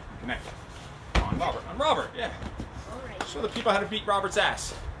 Solid. Connect. On Robert. On Robert. Yeah. Alright. Show the people how to beat Robert's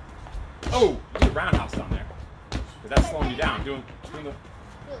ass. Oh, you need a roundhouse down there. But that's slowing you down. Doing the.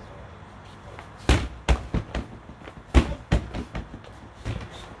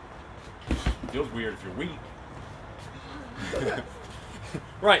 Feels weird if you're weak.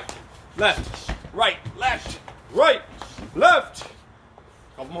 Right, left, right, left, right, left.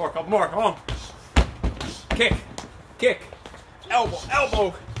 Couple more, come on. Kick, kick, elbow,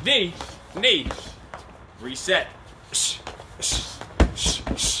 elbow, knee, knee. Reset.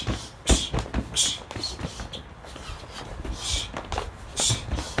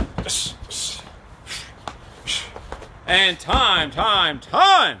 And time.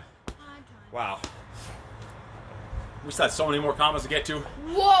 Wow. We still have so many more combos to get to.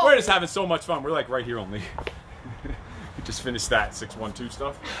 Whoa. We're just having so much fun. We're like right here only. We just finished that 6-1-2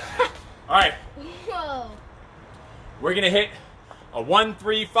 stuff. All right. Whoa. We're going to hit a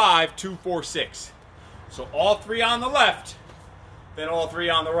 1-3-5-2-4-6. So all 3 on the left, then all 3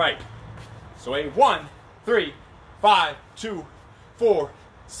 on the right. So a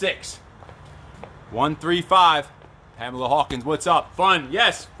 1-3-5-2-4-6. 1-3-5. Pamela Hawkins, what's up? Fun.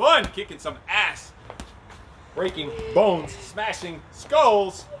 Yes, fun. Kicking some ass. breaking bones, smashing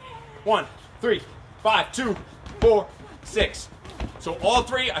skulls. 1, 3, 5, 2, 4, 6. So all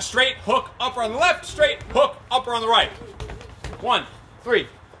three, a straight hook upper on the left, straight hook upper on the right. 1, 3,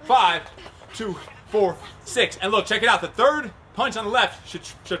 5, 2, 4, 6. And look, check it out. The third punch on the left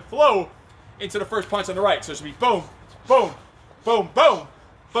should flow into the first punch on the right. So it should be boom, boom, boom, boom,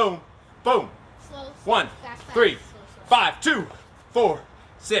 boom, boom. Slow, 1, fast, 3, slow, slow. 5, 2, 4,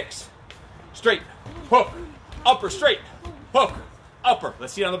 6. Straight, hook, upper, straight, hook, upper.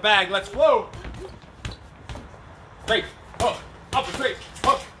 Let's see it on the bag. Let's flow. Straight, hook, upper, straight,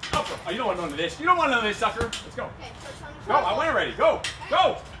 hook, upper. Oh, you don't want none of this. You don't want none of this, sucker. Let's go. Okay, first on the Go, I went already. Go,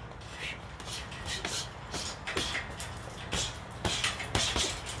 go.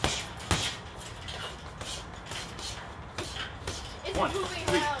 It's 1, moving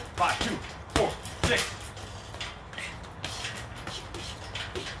 3, around. 5, 2, 4, 6.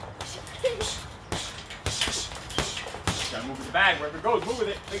 Gotta move with the bag wherever it goes. Move with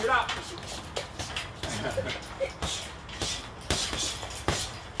it. Figure it out.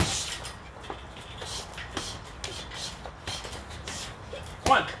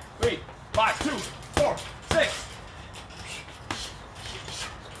 1, 3, 5, 2, 4, 6.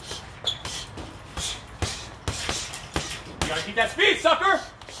 You gotta keep that speed, sucker!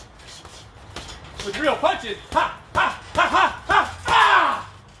 With real punches. Ha! Ha! Ha! Ha! Ha! Ha!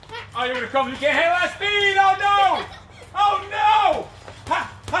 Oh, you're gonna come. You can't handle that speed! Oh no! Oh no!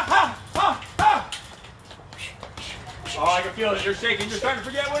 Ha! Ha! Ha! Ha! Ha! Oh, I can feel it. You're shaking. You're starting to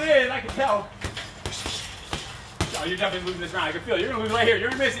forget what it is. I can tell. Oh, you're definitely losing this round. I can feel it. You're gonna lose right here. You're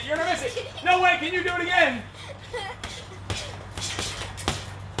gonna miss it. You're gonna miss it. No way. Can you do it again?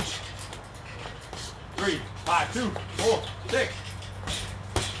 3, 5, 2, 4, 6.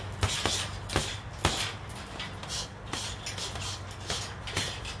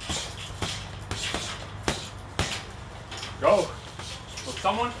 Go. Will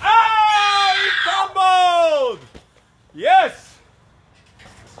someone? Ah! He tumbled! Yes!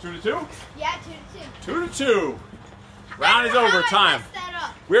 2 to 2? Yeah, 2 to 2. 2 to 2. Round is I don't know over. how I Time. messed that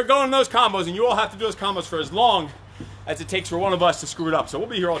up. We're going those combos, and you all have to do those combos for as long as it takes for one of us to screw it up. So we'll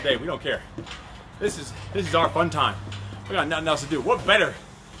be here all day. We don't care. This is our fun time. We got nothing else to do. What better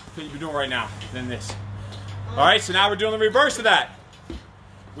could you be doing right now than this? All right. So now we're doing the reverse of that.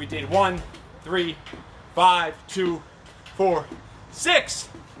 We did 1, 3, 5, 2, 4, 6.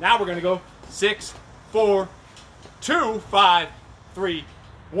 Now we're gonna go 6, 4, 2, 5, 3,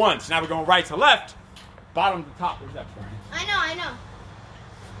 1. So now we're going right to left, bottom to top. Where's that for? I know.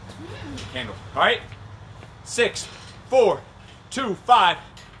 Candle. All right. 6, 4, 2, 5,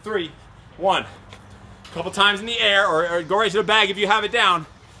 3, 1. A couple times in the air, or go right to the bag if you have it down.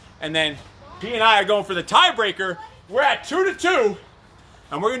 And then he and I are going for the tiebreaker. We're at 2 to 2,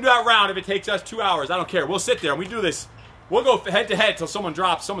 and we're gonna do that round if it takes us 2 hours. I don't care. We'll sit there and we do this. We'll go head to head till someone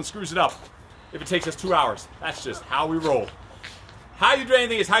drops, someone screws it up. If it takes us 2 hours, that's just how we roll. How you do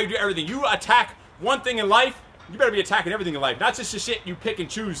anything is how you do everything. You attack one thing in life, you better be attacking everything in life, not just the shit you pick and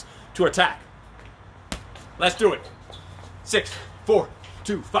choose to attack. Let's do it. 6, 4,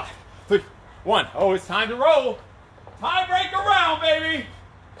 2, 5, 3, 1. Oh, it's time to roll. Tiebreaker round, baby.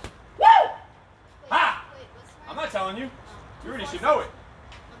 Woo! Ha! Wait, what's I'm not telling you. You already should know it.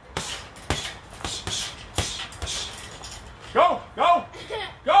 Go, go,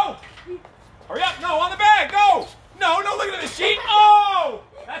 go. Hurry up. No, on the bag. Go. No, look at the sheet. Oh,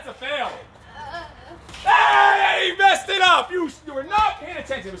 that's a fail. Hey, you messed it up. You were not paying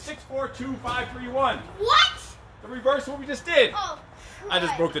attention. It was 6, 4, 2, 5, 3, 1. What? The reverse of what we just did. Oh, I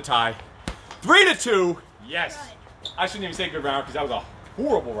just crud. broke the tie. 3 to 2. Yes. Crud. I shouldn't even say good round because that was a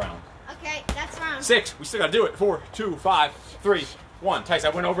horrible round. Okay, that's round. 6. We still got to do it. 4, 2, 5, 3, 1. Tice, I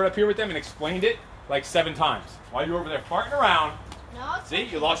went over up here with them and explained it like 7 times. While you were over there farting around, No. it's see,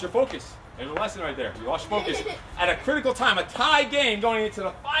 okay. you lost your focus. There's a lesson right there. You lost your focus at a critical time, a tie game going into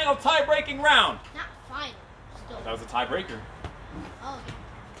the final tie-breaking round. Not final. Still. That was a tiebreaker Oh,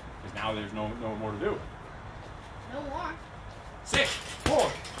 because now there's no more to do. no more. 6,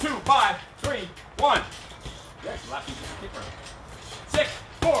 4, 2, 5, 3, 1. Yes, last one just a kick round. 6,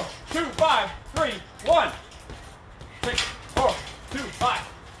 4, 2, 5, 3, 1. 6, 4, 2, 5,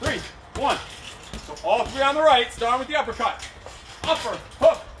 3, 1. So all three on the right, starting with the uppercut. Upper,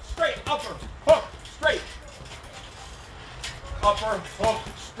 hook, straight, upper, hook, straight. Upper, hook,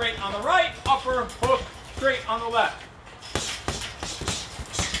 straight on the right, upper, hook, straight on the left.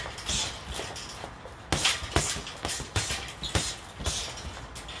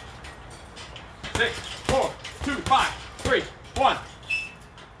 Six, 4, 2, 5, 3, 1.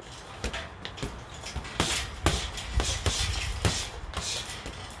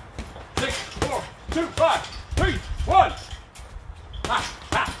 Six, 4, 2, 5,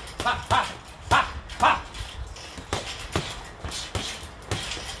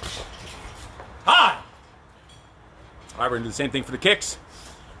 we're gonna do the same thing for the kicks,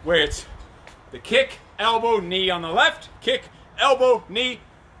 where it's the kick, elbow, knee on the left, kick, elbow, knee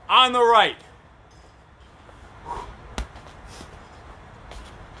on the right.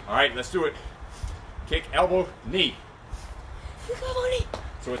 All right, let's do it. Kick, elbow, knee.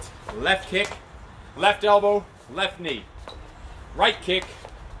 So it's left kick, left elbow, left knee. Right kick,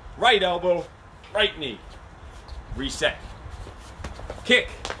 right elbow, right knee. Reset. Kick,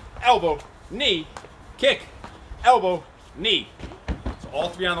 elbow, knee, kick, elbow, knee. So all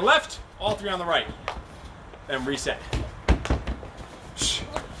three on the left, all three on the right. Then reset.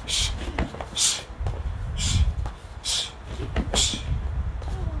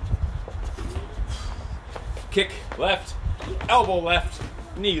 Kick left, elbow left,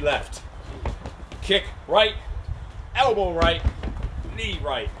 knee left. Kick right, elbow right, knee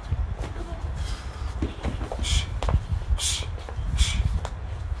right.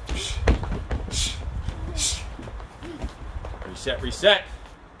 Reset, reset.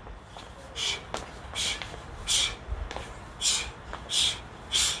 Just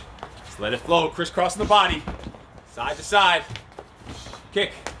let it flow, crisscrossing the body, side to side.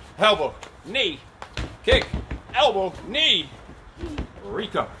 Kick, elbow, knee, kick, elbow, knee.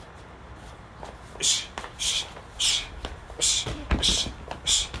 Recover.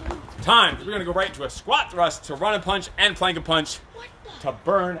 Time. We're gonna go right into a squat thrust to run and punch and plank and punch to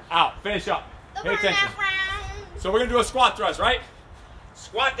burn out. Finish up. Pay attention. So we're gonna do a squat thrust, right?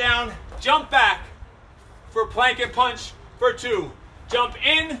 Squat down, jump back for plank and punch for 2. Jump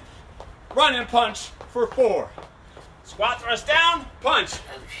in, run and punch for 4. Squat thrust down, punch,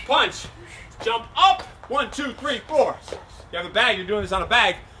 punch. Jump up, 1, 2, 3, 4. You have a bag, you're doing this on a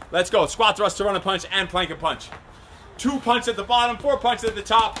bag. Let's go. Squat thrust to run and punch and plank and punch. 2 punches at the bottom, 4 punches at the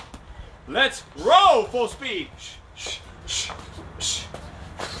top. Let's roll full speed.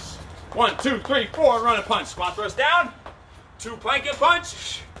 1, 2, 3, 4, run and punch. Squat thrust down, 2 plank and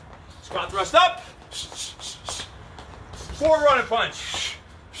punch. Squat thrust up, 4 run and punch.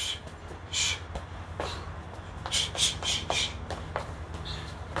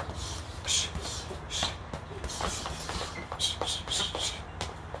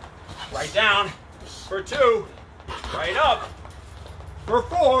 Right down for 2, right up for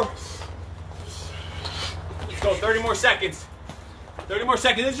 4. Let's go, 30 more seconds. 30 more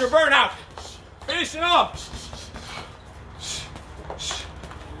seconds, this is your burnout. Finish it off.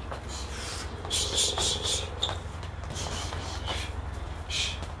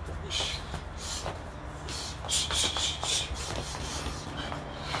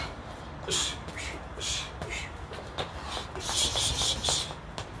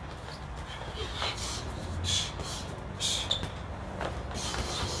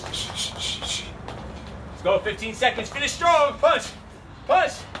 Let's go, 15 seconds, finish strong, punch,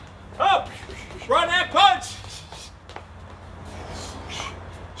 punch, up, run and punch.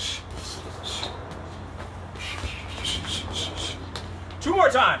 Two more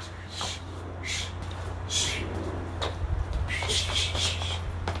times.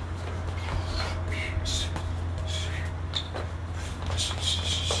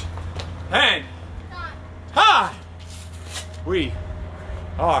 And hi, we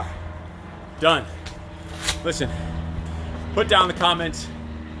are done. Listen, put down in the comments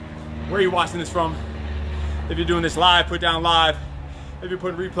where you're watching this from. If you're doing this live, put down live. If you're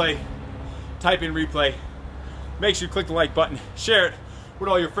putting replay, type in replay. Make sure you click the like button. Share it with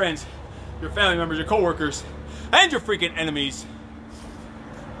all your friends, your family members, your coworkers, and your freaking enemies.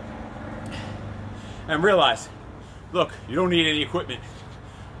 And realize, look, you don't need any equipment.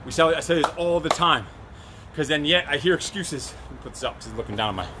 I say this all the time, because then yet I hear excuses. Let me put this up because it's looking down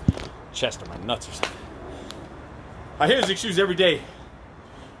on my chest or my nuts or something. I hear these excuses every day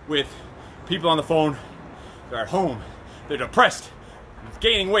with people on the phone. They're at home, they're depressed,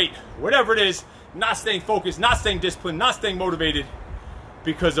 gaining weight, whatever it is, not staying focused, not staying disciplined, not staying motivated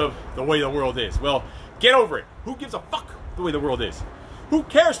because of the way the world is. Well, get over it. Who gives a fuck the way the world is? Who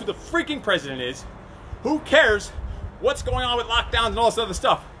cares who the freaking president is? Who cares what's going on with lockdowns and all this other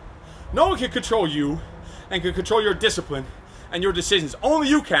stuff? No one can control you and can control your discipline and your decisions. Only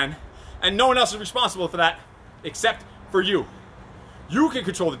you can, and no one else is responsible for that except for you. You can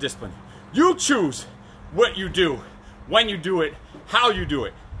control the discipline. You choose what you do, when you do it, how you do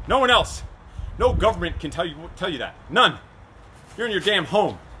it. No one else. No government can tell you that. None. You're in your damn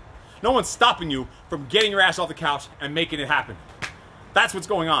home. No one's stopping you from getting your ass off the couch and making it happen. That's what's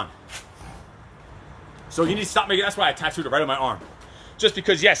going on. So you need to stop making. That's why I tattooed it right on my arm. Just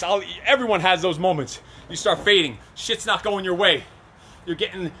because, yes, everyone has those moments. You start fading. Shit's not going your way. You're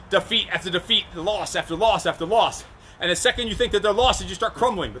getting defeat after defeat, loss after loss after loss. And the second you think that they're losses, you start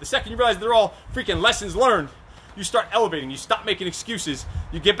crumbling. But the second you realize they're all freaking lessons learned, you start elevating. You stop making excuses.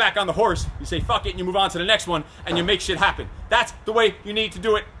 You get back on the horse. You say, fuck it, and you move on to the next one, and you make shit happen. That's the way you need to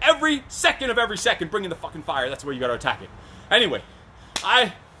do it every second of every second. Bring in the fucking fire. That's the way you got to attack it. Anyway,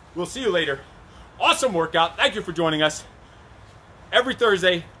 I will see you later. Awesome workout. Thank you for joining us. Every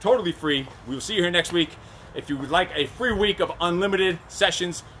Thursday, totally free. We will see you here next week. If you would like a free week of unlimited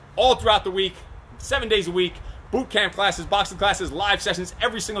sessions all throughout the week, 7 days a week, boot camp classes, boxing classes, live sessions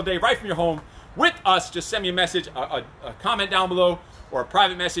every single day right from your home with us, just send me a message, a comment down below, or a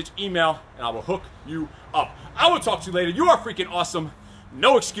private message, email, and I will hook you up. I will talk to you later. You are freaking awesome.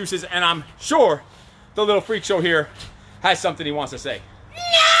 No excuses, and I'm sure the little freak show here has something he wants to say.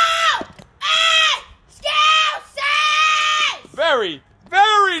 No excuses! Very,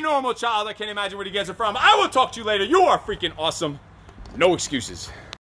 very normal child. I can't imagine where he gets it from. I will talk to you later. You are freaking awesome. No excuses.